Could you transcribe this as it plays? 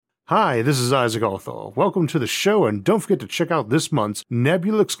Hi, this is Isaac Arthur. Welcome to the show, and don't forget to check out this month's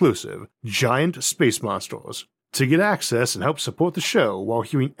Nebula exclusive, Giant Space Monsters. To get access and help support the show while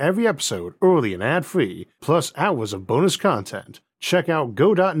hearing every episode early and ad-free, plus hours of bonus content, check out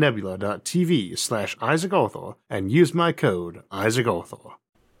go.nebula.tv/IsaacArthur and use my code IsaacArthur.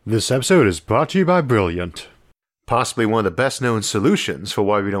 This episode is brought to you by Brilliant. Possibly one of the best known solutions for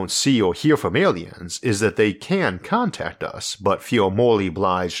why we don't see or hear from aliens is that they can contact us but feel morally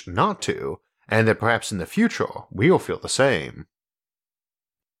obliged not to, and that perhaps in the future we'll feel the same.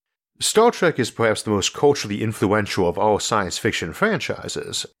 Star Trek is perhaps the most culturally influential of all science fiction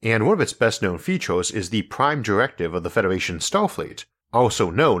franchises, and one of its best known features is the Prime Directive of the Federation Starfleet, also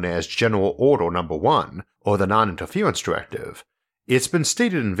known as General Order No. 1, or the Non-Interference Directive. It's been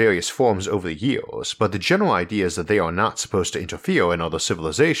stated in various forms over the years, but the general idea is that they are not supposed to interfere in other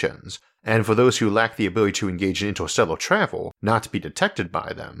civilizations, and for those who lack the ability to engage in interstellar travel, not to be detected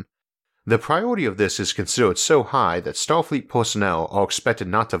by them. The priority of this is considered so high that Starfleet personnel are expected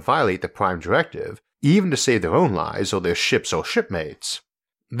not to violate the Prime Directive, even to save their own lives or their ships or shipmates.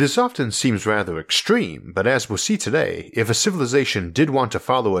 This often seems rather extreme, but as we'll see today, if a civilization did want to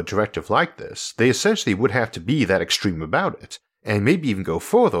follow a directive like this, they essentially would have to be that extreme about it, and maybe even go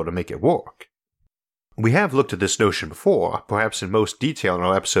further to make it work. We have looked at this notion before, perhaps in most detail in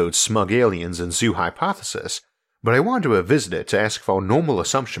our episodes Smug Aliens and Zoo Hypothesis, but I wanted to revisit it to ask if our normal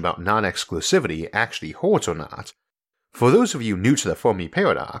assumption about non-exclusivity actually holds or not. For those of you new to the Fermi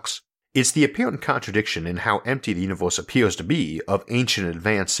paradox, it's the apparent contradiction in how empty the universe appears to be of ancient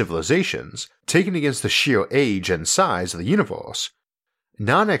advanced civilizations, taken against the sheer age and size of the universe.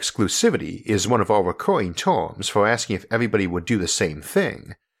 Non-exclusivity is one of our recurring terms for asking if everybody would do the same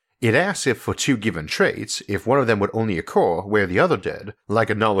thing. It asks if for two given traits, if one of them would only occur where the other did, like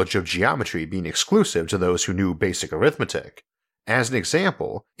a knowledge of geometry being exclusive to those who knew basic arithmetic. As an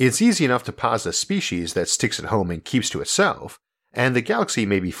example, it's easy enough to posit a species that sticks at home and keeps to itself, and the galaxy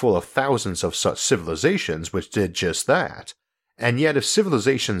may be full of thousands of such civilizations which did just that. And yet if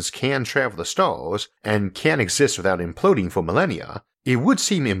civilizations can travel the stars, and can exist without imploding for millennia, it would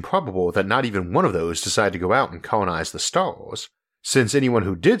seem improbable that not even one of those decided to go out and colonize the stars, since anyone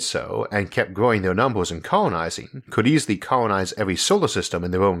who did so, and kept growing their numbers and colonizing, could easily colonize every solar system in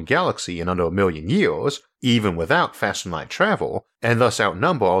their own galaxy in under 1,000,000 years, even without fast-and-light travel, and thus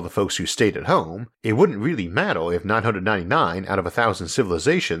outnumber all the folks who stayed at home. It wouldn't really matter if 999 out of 1,000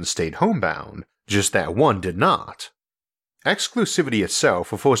 civilizations stayed homebound, just that one did not. Exclusivity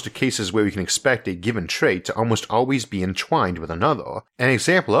itself refers to cases where we can expect a given trait to almost always be entwined with another. An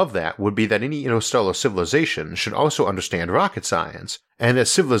example of that would be that any interstellar civilization should also understand rocket science, and that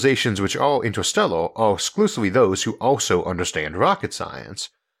civilizations which are interstellar are exclusively those who also understand rocket science.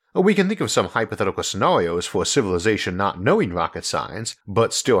 We can think of some hypothetical scenarios for a civilization not knowing rocket science,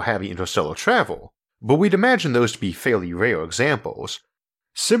 but still having interstellar travel, but we'd imagine those to be fairly rare examples.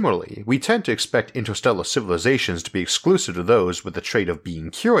 Similarly, we tend to expect interstellar civilizations to be exclusive to those with the trait of being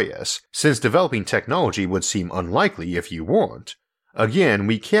curious, since developing technology would seem unlikely if you weren't. Again,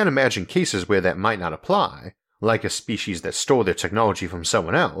 we can imagine cases where that might not apply, like a species that stole their technology from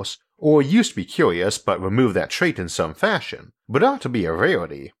someone else, or used to be curious but removed that trait in some fashion, but ought to be a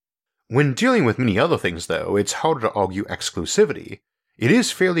rarity. When dealing with many other things though, it's harder to argue exclusivity. It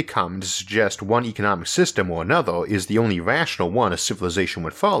is fairly common to suggest one economic system or another is the only rational one a civilization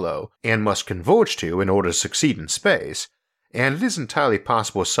would follow, and must converge to in order to succeed in space, and it is entirely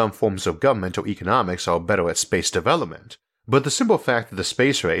possible some forms of government or economics are better at space development. But the simple fact that the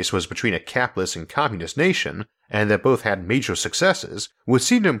space race was between a capitalist and communist nation, and that both had major successes, would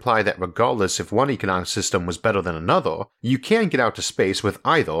seem to imply that regardless if one economic system was better than another, you can get out to space with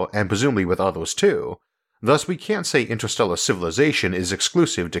either and presumably with others too. Thus we can't say interstellar civilization is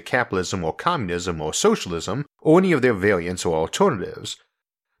exclusive to capitalism or communism or socialism or any of their variants or alternatives.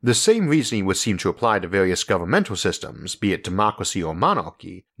 The same reasoning would seem to apply to various governmental systems, be it democracy or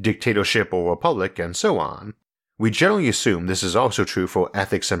monarchy, dictatorship or republic, and so on. We generally assume this is also true for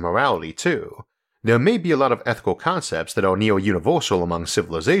ethics and morality too. There may be a lot of ethical concepts that are near universal among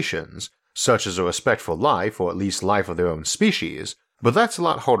civilizations, such as a respect for life or at least life of their own species, but that's a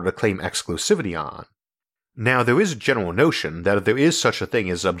lot harder to claim exclusivity on. Now, there is a general notion that if there is such a thing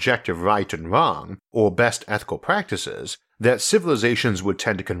as objective right and wrong, or best ethical practices, that civilizations would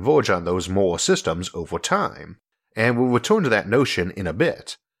tend to converge on those moral systems over time, and we'll return to that notion in a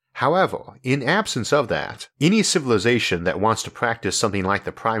bit. However, in absence of that, any civilization that wants to practice something like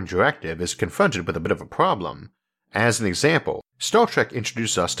the Prime Directive is confronted with a bit of a problem. As an example, Star Trek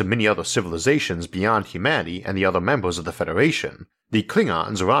introduced us to many other civilizations beyond humanity and the other members of the Federation, the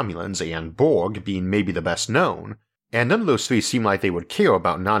Klingons, Romulans, and Borg being maybe the best known, And none of those three seem like they would care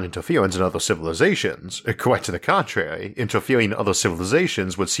about non-interference in other civilizations. Quite to the contrary, interfering in other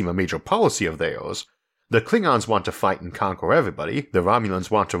civilizations would seem a major policy of theirs. The Klingons want to fight and conquer everybody, the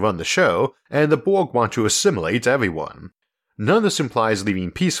Romulans want to run the show, and the Borg want to assimilate everyone. None of this implies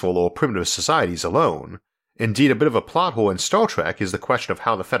leaving peaceful or primitive societies alone. Indeed, a bit of a plot hole in Star Trek is the question of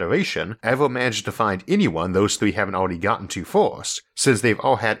how the Federation ever managed to find anyone those three haven't already gotten to first, since they've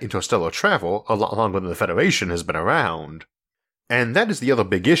all had interstellar travel a lot longer than the Federation has been around. And that is the other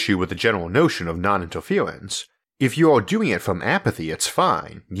big issue with the general notion of non-interference. If you are doing it from apathy, it's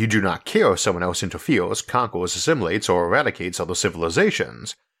fine. You do not care if someone else interferes, conquers, assimilates, or eradicates other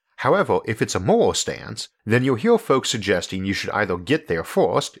civilizations. However, if it's a moral stance, then you'll hear folks suggesting you should either get there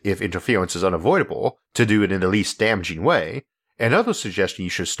first, if interference is unavoidable, to do it in the least damaging way, and others suggesting you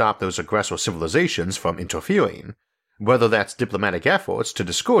should stop those aggressor civilizations from interfering, whether that's diplomatic efforts to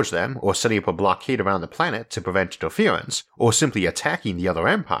discourage them, or setting up a blockade around the planet to prevent interference, or simply attacking the other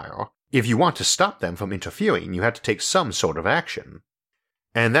empire. If you want to stop them from interfering, you have to take some sort of action.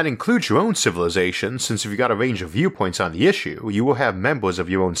 And that includes your own civilization, since if you've got a range of viewpoints on the issue, you will have members of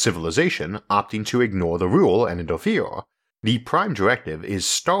your own civilization opting to ignore the rule and interfere. The Prime Directive is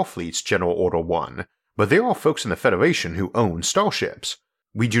Starfleet's General Order 1, but there are folks in the Federation who own starships.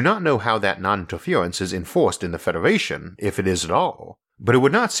 We do not know how that non-interference is enforced in the Federation, if it is at all, but it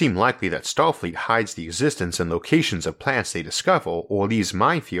would not seem likely that Starfleet hides the existence and locations of planets they discover or leaves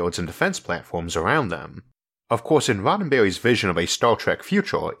minefields and defense platforms around them. Of course, in Roddenberry's vision of a Star Trek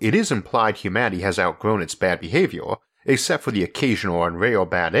future, it is implied humanity has outgrown its bad behavior, except for the occasional and rare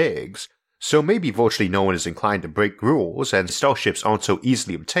bad eggs, so maybe virtually no one is inclined to break rules and starships aren't so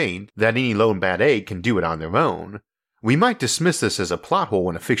easily obtained that any lone bad egg can do it on their own. We might dismiss this as a plot hole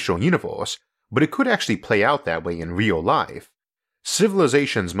in a fictional universe, but it could actually play out that way in real life.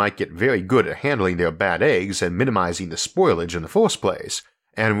 Civilizations might get very good at handling their bad eggs and minimizing the spoilage in the first place,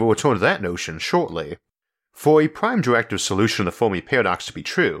 and we'll return to that notion shortly. For a Prime Directive solution of the Fermi Paradox to be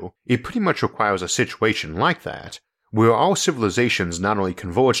true, it pretty much requires a situation like that, where all civilizations not only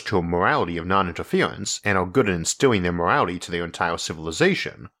converge to a morality of non-interference and are good at instilling their morality to their entire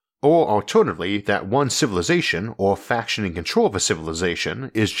civilization, or alternatively that one civilization or faction in control of a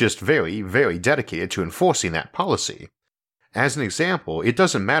civilization is just very, very dedicated to enforcing that policy. As an example, it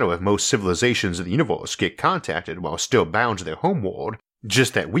doesn't matter if most civilizations in the universe get contacted while still bound to their homeworld,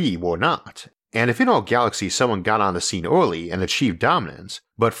 just that we were not. And if in our galaxy someone got on the scene early and achieved dominance,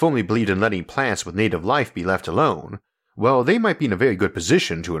 but firmly believed in letting planets with native life be left alone, well, they might be in a very good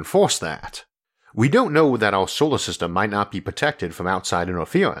position to enforce that. We don't know that our solar system might not be protected from outside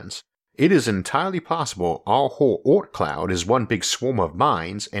interference. It is entirely possible our whole Oort cloud is one big swarm of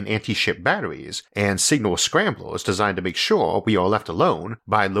mines and anti-ship batteries and signal scramblers designed to make sure we are left alone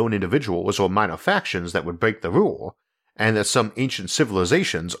by lone individuals or minor factions that would break the rule, and that some ancient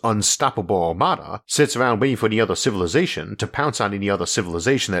civilization's unstoppable armada sits around waiting for any other civilization to pounce on any other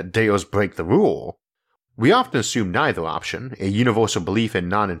civilization that dares break the rule. We often assume neither option, a universal belief in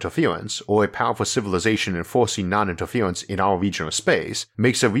non-interference or a powerful civilization enforcing non-interference in our region of space,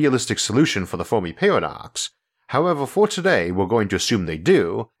 makes a realistic solution for the Fermi Paradox. However, for today we're going to assume they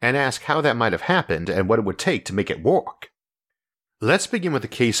do, and ask how that might have happened and what it would take to make it work. Let's begin with the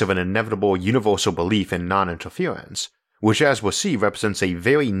case of an inevitable universal belief in non-interference, which as we'll see represents a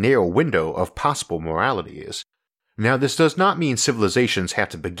very narrow window of possible moralities. Now this does not mean civilizations have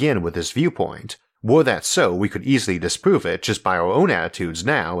to begin with this viewpoint. Were that so, we could easily disprove it just by our own attitudes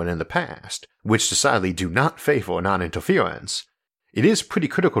now and in the past, which decidedly do not favor non-interference. It is pretty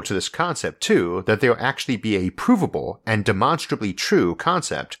critical to this concept too that there actually be a provable and demonstrably true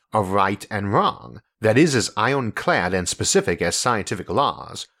concept of right and wrong that is as ironclad and specific as scientific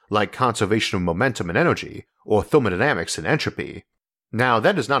laws, like conservation of momentum and energy, or thermodynamics and entropy. Now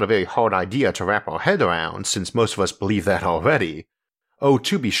that is not a very hard idea to wrap our head around since most of us believe that already. Oh,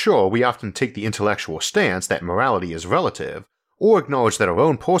 to be sure, we often take the intellectual stance that morality is relative, or acknowledge that our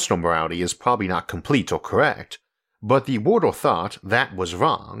own personal morality is probably not complete or correct, but the word or thought, "that was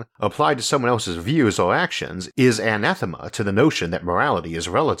wrong," applied to someone else's views or actions is anathema to the notion that morality is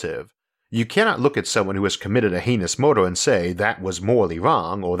relative. You cannot look at someone who has committed a heinous murder and say that was morally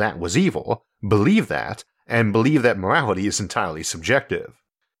wrong or that was evil, believe that, and believe that morality is entirely subjective.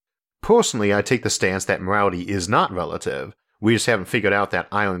 Personally, I take the stance that morality is not relative. We just haven't figured out that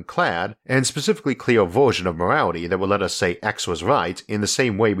ironclad and specifically clear version of morality that will let us say X was right in the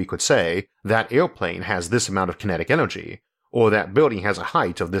same way we could say that airplane has this amount of kinetic energy, or that building has a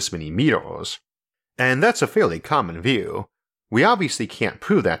height of this many meters. And that's a fairly common view. We obviously can't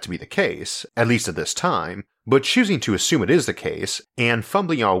prove that to be the case, at least at this time, but choosing to assume it is the case, and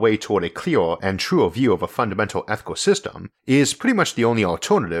fumbling our way toward a clearer and truer view of a fundamental ethical system, is pretty much the only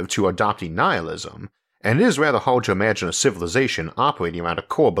alternative to adopting nihilism, and it is rather hard to imagine a civilization operating around a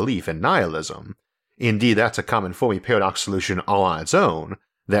core belief in nihilism. Indeed, that's a common Fermi paradox solution all on its own,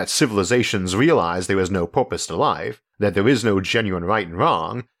 that civilizations realize there is no purpose to life, that there is no genuine right and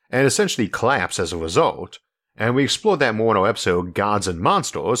wrong, and essentially collapse as a result. And we explored that more in our episode Gods and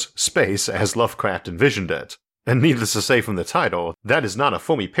Monsters, Space as Lovecraft Envisioned It. And needless to say from the title, that is not a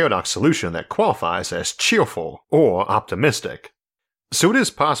Fermi paradox solution that qualifies as cheerful or optimistic. So it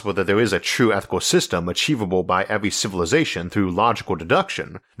is possible that there is a true ethical system achievable by every civilization through logical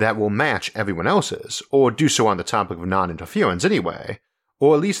deduction that will match everyone else's, or do so on the topic of non-interference anyway,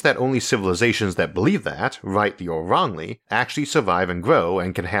 or at least that only civilizations that believe that, rightly or wrongly, actually survive and grow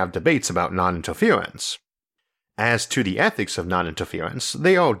and can have debates about non-interference. As to the ethics of non-interference,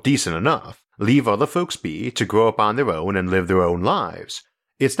 they are decent enough. Leave other folks be to grow up on their own and live their own lives.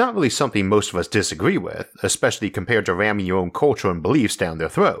 It's not really something most of us disagree with, especially compared to ramming your own culture and beliefs down their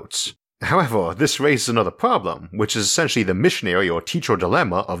throats. However, this raises another problem, which is essentially the missionary or teacher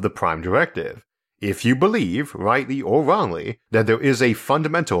dilemma of the Prime Directive. If you believe, rightly or wrongly, that there is a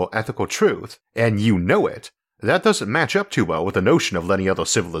fundamental ethical truth, and you know it, that doesn't match up too well with the notion of letting other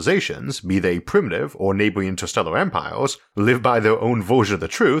civilizations, be they primitive or neighboring interstellar empires, live by their own version of the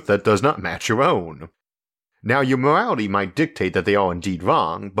truth that does not match your own. Now, your morality might dictate that they are indeed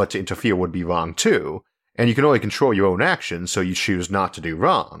wrong, but to interfere would be wrong too, and you can only control your own actions so you choose not to do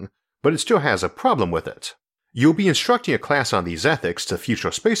wrong, but it still has a problem with it. You'll be instructing a class on these ethics to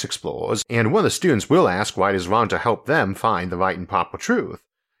future space explorers, and one of the students will ask why it is wrong to help them find the right and proper truth.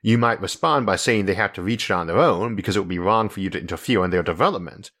 You might respond by saying they have to reach it on their own because it would be wrong for you to interfere in their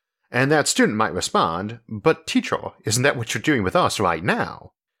development, and that student might respond, "But teacher, isn't that what you're doing with us right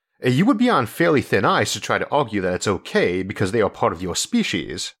now?" You would be on fairly thin ice to try to argue that it's okay because they are part of your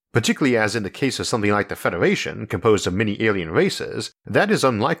species, particularly as in the case of something like the Federation, composed of many alien races, that is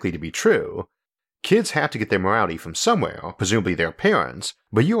unlikely to be true. Kids have to get their morality from somewhere, presumably their parents,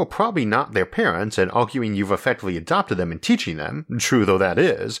 but you are probably not their parents, and arguing you've effectively adopted them and teaching them, true though that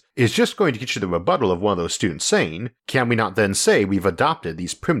is just going to get you the rebuttal of one of those students saying, "Can we not then say we've adopted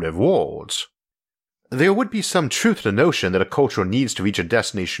these primitive worlds?" There would be some truth to the notion that a culture needs to reach a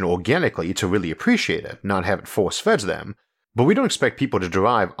destination organically to really appreciate it, not have it force-fed to them, but we don't expect people to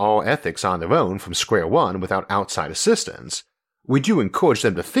derive all ethics on their own from square one without outside assistance. We do encourage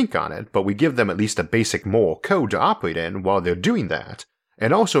them to think on it, but we give them at least a basic moral code to operate in while they're doing that,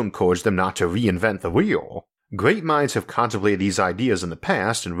 and also encourage them not to reinvent the wheel. Great minds have contemplated these ideas in the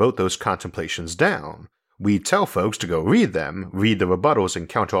past and wrote those contemplations down. We tell folks to go read them, read the rebuttals and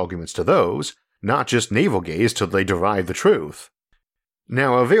counterarguments to those, not just navel-gaze till they derive the truth.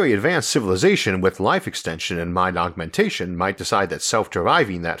 Now, a very advanced civilization with life extension and mind augmentation might decide that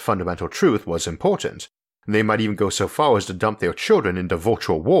self-deriving that fundamental truth was important. They might even go so far as to dump their children into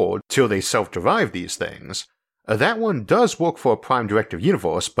virtual worlds till they self-derive these things. That one does work for a Prime Directive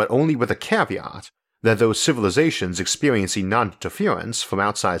universe, but only with a caveat, that those civilizations experiencing non-interference from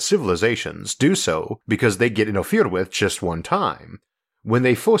outside civilizations do so because they get interfered with just one time. When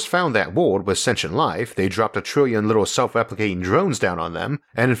they first found that world with sentient life, they dropped 1 trillion little self-replicating drones down on them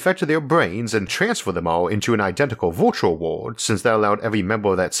and infected their brains and transferred them all into an identical virtual world, since that allowed every member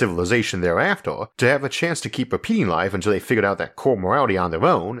of that civilization thereafter to have a chance to keep repeating life until they figured out that core morality on their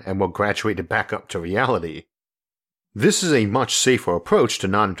own and were graduated back up to reality. This is a much safer approach to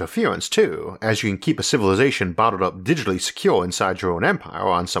non-interference too, as you can keep a civilization bottled up digitally secure inside your own empire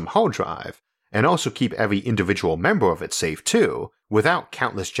on some hard drive, and also keep every individual member of it safe too, without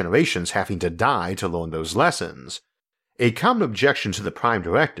countless generations having to die to learn those lessons. A common objection to the Prime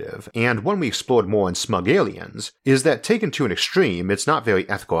Directive, and one we explored more in Smug Aliens, is that taken to an extreme it's not very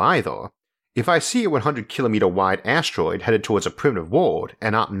ethical either. If I see a 100-kilometer wide asteroid headed towards a primitive world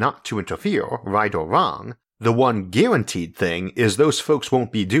and opt not to interfere, right or wrong, the one guaranteed thing is those folks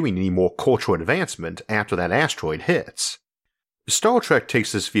won't be doing any more cultural advancement after that asteroid hits. Star Trek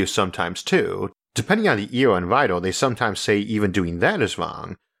takes this view sometimes too. Depending on the era and writer, they sometimes say even doing that is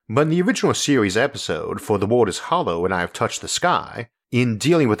wrong, but in the original series episode, For the World is Hollow and I Have Touched the Sky, in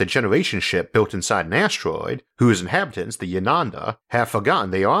dealing with a generation ship built inside an asteroid, whose inhabitants, the Yananda, have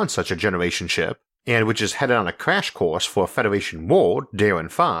forgotten they are on such a generation ship, and which is headed on a crash course for a Federation world,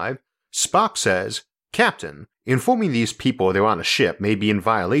 Darren 5, Spock says, "Captain, informing these people they're on a ship may be in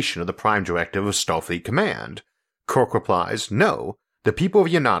violation of the Prime Directive of Starfleet Command." Kirk replies, "No, the people of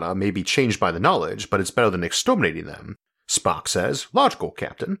Yanada may be changed by the knowledge, but it's better than exterminating them." Spock says, "Logical,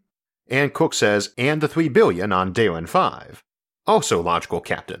 Captain." And Kirk says, "And the 3 billion on Darren 5. Also logical,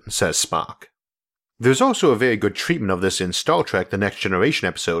 Captain, says Spock. There's also a very good treatment of this in Star Trek The Next Generation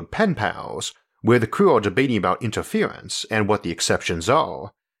episode Pen Pals, where the crew are debating about interference and what the exceptions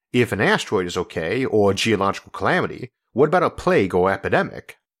are. If an asteroid is okay, or a geological calamity, what about a plague or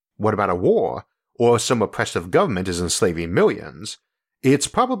epidemic? What about a war, or some oppressive government is enslaving millions? It's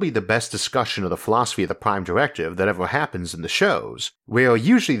probably the best discussion of the philosophy of the Prime Directive that ever happens in the shows, where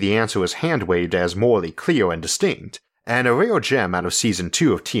usually the answer is hand-waved as morally clear and distinct, and a rare gem out of Season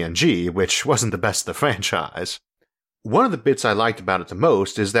 2 of TNG, which wasn't the best of the franchise. One of the bits I liked about it the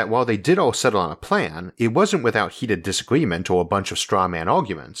most is that while they did all settle on a plan, it wasn't without heated disagreement or a bunch of straw man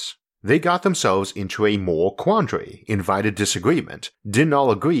arguments. They got themselves into a moral quandary, invited disagreement, didn't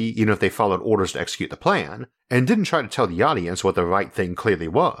all agree even if they followed orders to execute the plan, and didn't try to tell the audience what the right thing clearly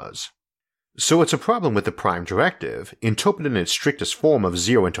was. So it's a problem with the Prime Directive, interpreted in its strictest form of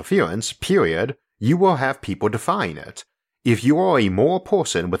zero interference, period. You will have people defying it. If you are a moral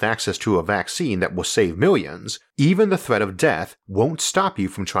person with access to a vaccine that will save millions, even the threat of death won't stop you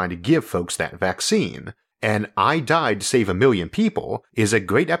from trying to give folks that vaccine. And "I died to save a million people" is a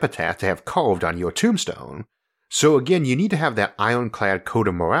great epitaph to have carved on your tombstone. So again, you need to have that ironclad code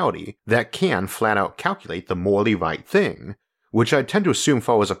of morality that can flat out calculate the morally right thing, which I tend to assume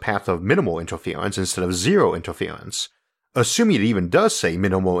follows a path of minimal interference instead of zero interference. Assuming it even does say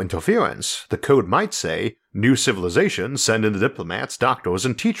minimal interference, the code might say, "New civilization, send in the diplomats, doctors,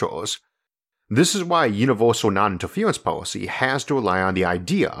 and teachers." This is why a universal non-interference policy has to rely on the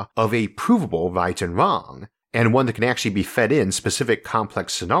idea of a provable right and wrong, and one that can actually be fed in specific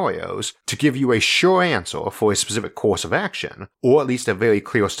complex scenarios to give you a sure answer for a specific course of action, or at least a very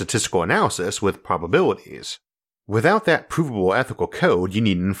clear statistical analysis with probabilities. Without that provable ethical code, you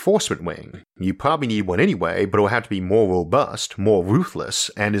need an enforcement wing. You probably need one anyway, but it'll have to be more robust, more ruthless,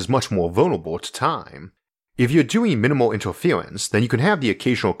 and is much more vulnerable to time. If you're doing minimal interference, then you can have the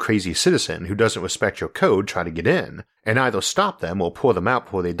occasional crazy citizen who doesn't respect your code try to get in, and either stop them or pour them out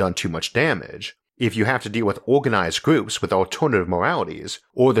before they've done too much damage. If you have to deal with organized groups with alternative moralities,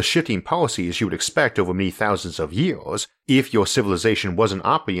 or the shifting policies you would expect over many thousands of years, if your civilization wasn't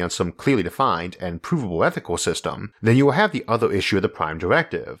operating on some clearly defined and provable ethical system, then you will have the other issue of the Prime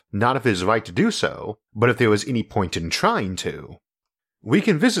Directive, not if it is right to do so, but if there was any point in trying to. We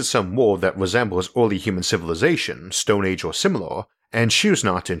can visit some world that resembles early human civilization, Stone Age or similar, and choose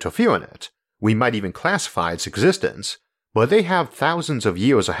not to interfere in it. We might even classify its existence, but they have thousands of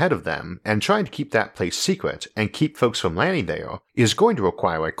years ahead of them, and trying to keep that place secret and keep folks from landing there is going to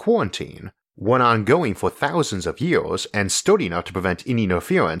require a quarantine, one ongoing for thousands of years and sturdy enough to prevent any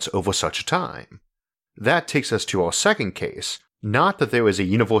interference over such a time. That takes us to our second case, not that there is a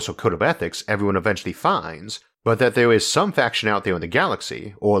universal code of ethics everyone eventually finds, but that there is some faction out there in the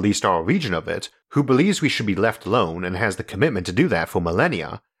galaxy, or at least our region of it, who believes we should be left alone and has the commitment to do that for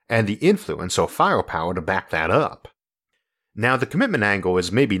millennia, and the influence or firepower to back that up. Now the commitment angle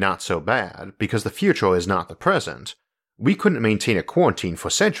is maybe not so bad, because the future is not the present. We couldn't maintain a quarantine for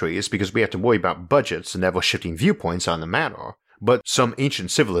centuries because we have to worry about budgets and ever-shifting viewpoints on the matter, but some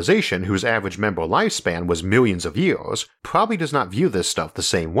ancient civilization whose average member lifespan was millions of years probably does not view this stuff the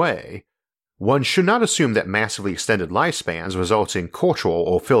same way. One should not assume that massively extended lifespans results in cultural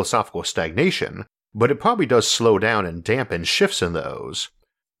or philosophical stagnation, but it probably does slow down and dampen shifts in those.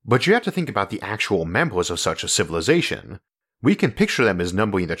 But you have to think about the actual members of such a civilization. We can picture them as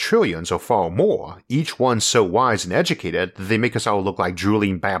numbering the trillions or far more, each one so wise and educated that they make us all look like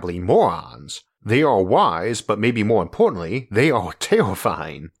drooling, babbling morons. They are wise, but maybe more importantly, they are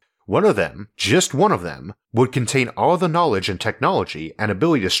terrifying. One of them, just one of them, would contain all the knowledge and technology and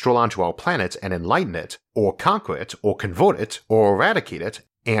ability to stroll onto our planet and enlighten it, or conquer it, or convert it, or eradicate it,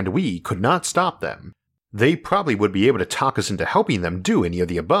 and we could not stop them. They probably would be able to talk us into helping them do any of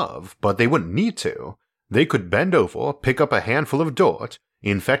the above, but they wouldn't need to. They could bend over, pick up a handful of dirt,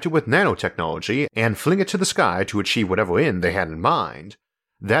 infect it with nanotechnology, and fling it to the sky to achieve whatever end they had in mind.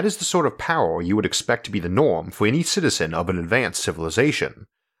 That is the sort of power you would expect to be the norm for any citizen of an advanced civilization.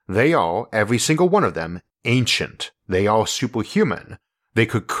 They are, every single one of them, ancient. They are superhuman. They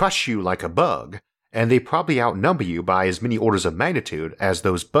could crush you like a bug, and they probably outnumber you by as many orders of magnitude as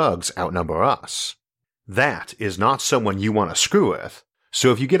those bugs outnumber us. That is not someone you want to screw with.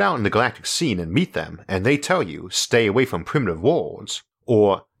 So if you get out in the galactic scene and meet them, and they tell you, stay away from primitive worlds,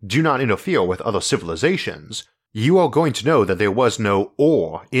 or do not interfere with other civilizations, you are going to know that there was no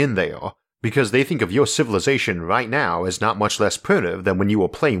 "or" in there, because they think of your civilization right now as not much less primitive than when you were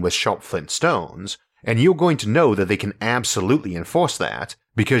playing with sharp flint stones, and you're going to know that they can absolutely enforce that,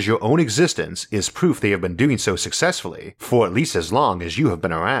 because your own existence is proof they have been doing so successfully for at least as long as you have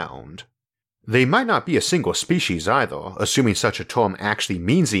been around. They might not be a single species either, assuming such a term actually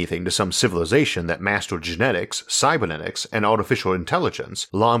means anything to some civilization that mastered genetics, cybernetics, and artificial intelligence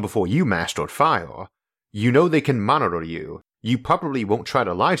long before you mastered fire. You know they can monitor you. You probably won't try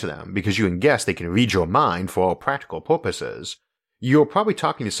to lie to them because you can guess they can read your mind for all practical purposes. You're probably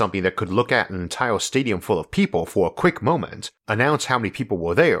talking to something that could look at an entire stadium full of people for a quick moment, announce how many people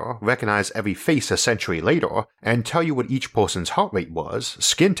were there, recognize every face a century later, and tell you what each person's heart rate was,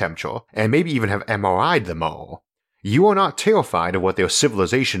 skin temperature, and maybe even have MRI'd them all. You are not terrified of what their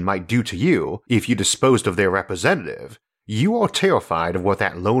civilization might do to you if you disposed of their representative. You are terrified of what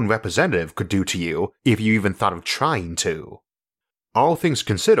that lone representative could do to you if you even thought of trying to. All things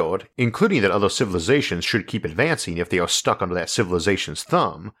considered, including that other civilizations should keep advancing if they are stuck under that civilization's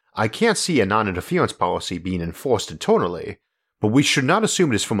thumb, I can't see a non-interference policy being enforced internally, but we should not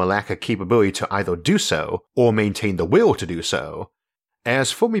assume it is from a lack of capability to either do so or maintain the will to do so.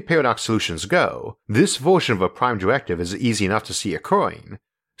 As Fermi paradox solutions go, this version of a prime directive is easy enough to see occurring.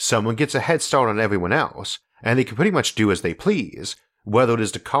 Someone gets a head start on everyone else, and they can pretty much do as they please, whether it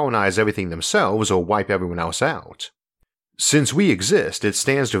is to colonize everything themselves or wipe everyone else out. Since we exist, it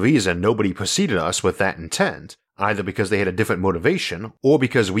stands to reason nobody preceded us with that intent, either because they had a different motivation or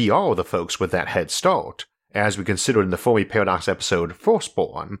because we are the folks with that head start, as we considered in the Fermi Paradox episode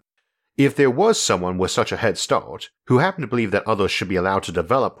Firstborn. If there was someone with such a head start, who happened to believe that others should be allowed to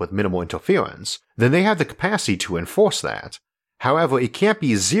develop with minimal interference, then they have the capacity to enforce that. However, it can't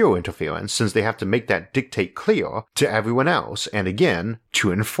be zero interference since they have to make that dictate clear to everyone else and again,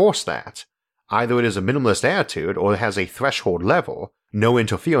 to enforce that. Either it is a minimalist attitude or it has a threshold level, no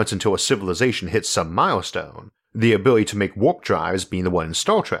interference until a civilization hits some milestone, the ability to make warp drives being the one in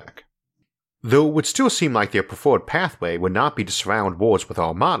Star Trek. Though it would still seem like their preferred pathway would not be to surround worlds with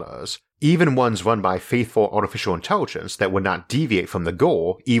armadas, even ones run by faithful artificial intelligence that would not deviate from the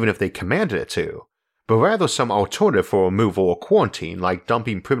goal even if they commanded it to, but rather some alternative for removal or quarantine like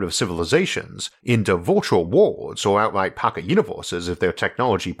dumping primitive civilizations into virtual worlds or outright pocket universes if their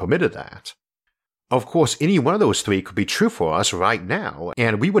technology permitted that. Of course, any one of those three could be true for us right now,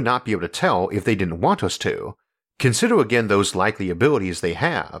 and we would not be able to tell if they didn't want us to. Consider again those likely abilities they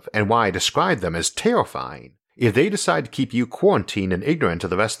have, and why I describe them as terrifying. If they decide to keep you quarantined and ignorant of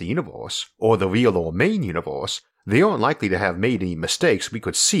the rest of the universe, or the real or main universe, they aren't likely to have made any mistakes we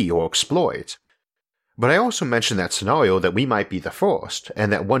could see or exploit. But I also mentioned that scenario that we might be the first,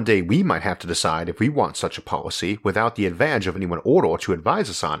 and that one day we might have to decide if we want such a policy without the advantage of anyone order to advise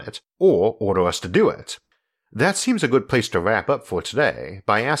us on it, or order us to do it. That seems a good place to wrap up for today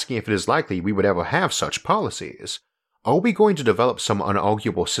by asking if it is likely we would ever have such policies. Are we going to develop some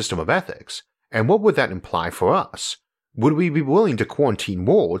unarguable system of ethics, and what would that imply for us? Would we be willing to quarantine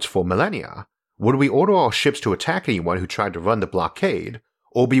worlds for millennia? Would we order our ships to attack anyone who tried to run the blockade?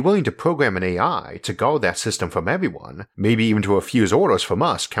 Or be willing to program an AI to guard that system from everyone, maybe even to refuse orders from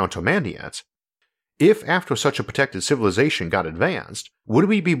us countermanding it? If after such a protected civilization got advanced, would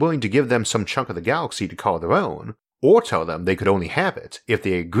we be willing to give them some chunk of the galaxy to call their own, or tell them they could only have it if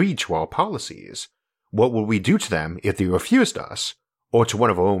they agreed to our policies? What would we do to them if they refused us, or to one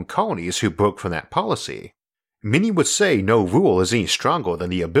of our own colonies who broke from that policy? Many would say no rule is any stronger than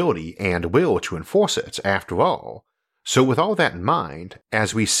the ability and will to enforce it, after all. So with all that in mind,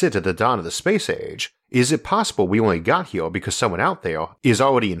 as we sit at the dawn of the space age, is it possible we only got here because someone out there is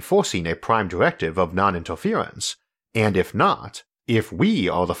already enforcing a prime directive of non-interference? And if not, if we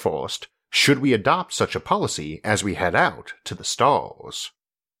are the first, should we adopt such a policy as we head out to the stars?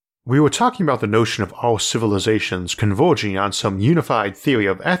 We were talking about the notion of all civilizations converging on some unified theory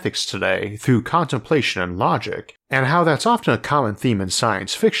of ethics today through contemplation and logic, and how that's often a common theme in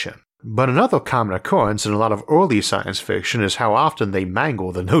science fiction. But another common occurrence in a lot of early science fiction is how often they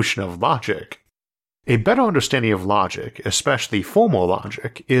mangle the notion of logic. A better understanding of logic, especially formal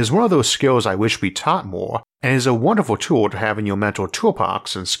logic, is one of those skills I wish we taught more, and is a wonderful tool to have in your mental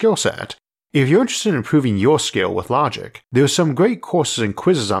toolbox and skill set. If you're interested in improving your skill with logic, there are some great courses and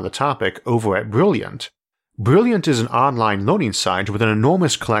quizzes on the topic over at Brilliant. Brilliant is an online learning site with an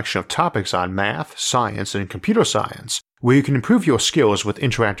enormous collection of topics on math, science, and computer science, where you can improve your skills with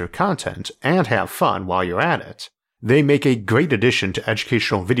interactive content and have fun while you're at it. They make a great addition to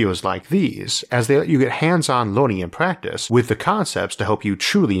educational videos like these, as they let you get hands-on learning and practice with the concepts to help you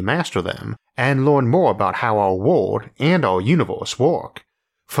truly master them, and learn more about how our world and our universe work.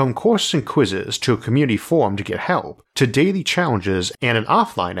 From courses and quizzes to a community forum to get help, to daily challenges and an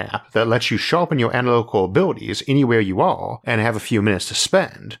offline app that lets you sharpen your analytical abilities anywhere you are and have a few minutes to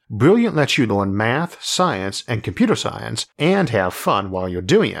spend, Brilliant lets you learn math, science, and computer science and have fun while you're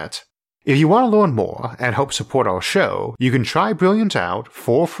doing it. If you want to learn more and help support our show, you can try Brilliant out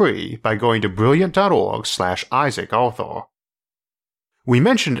for free by going to brilliant.org/IsaacArthur. We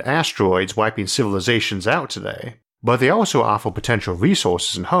mentioned asteroids wiping civilizations out today, but they also offer potential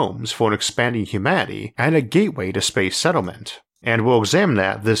resources and homes for an expanding humanity and a gateway to space settlement, and we'll examine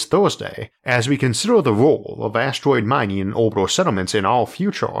that this Thursday as we consider the role of asteroid mining and orbital settlements in our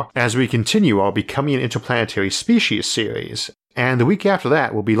future as we continue our Becoming an Interplanetary Species series, and the week after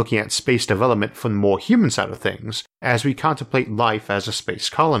that we'll be looking at space development from the more human side of things as we contemplate life as a space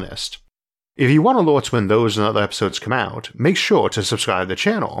colonist. If you want alerts when those and other episodes come out, make sure to subscribe to the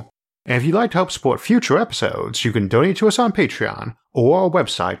channel. And if you'd like to help support future episodes, you can donate to us on Patreon or our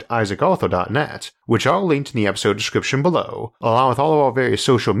website isaacarthur.net, which are linked in the episode description below, along with all of our various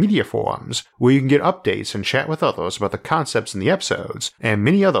social media forums, where you can get updates and chat with others about the concepts in the episodes and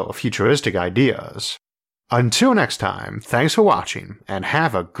many other futuristic ideas. Until next time, thanks for watching, and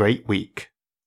have a great week.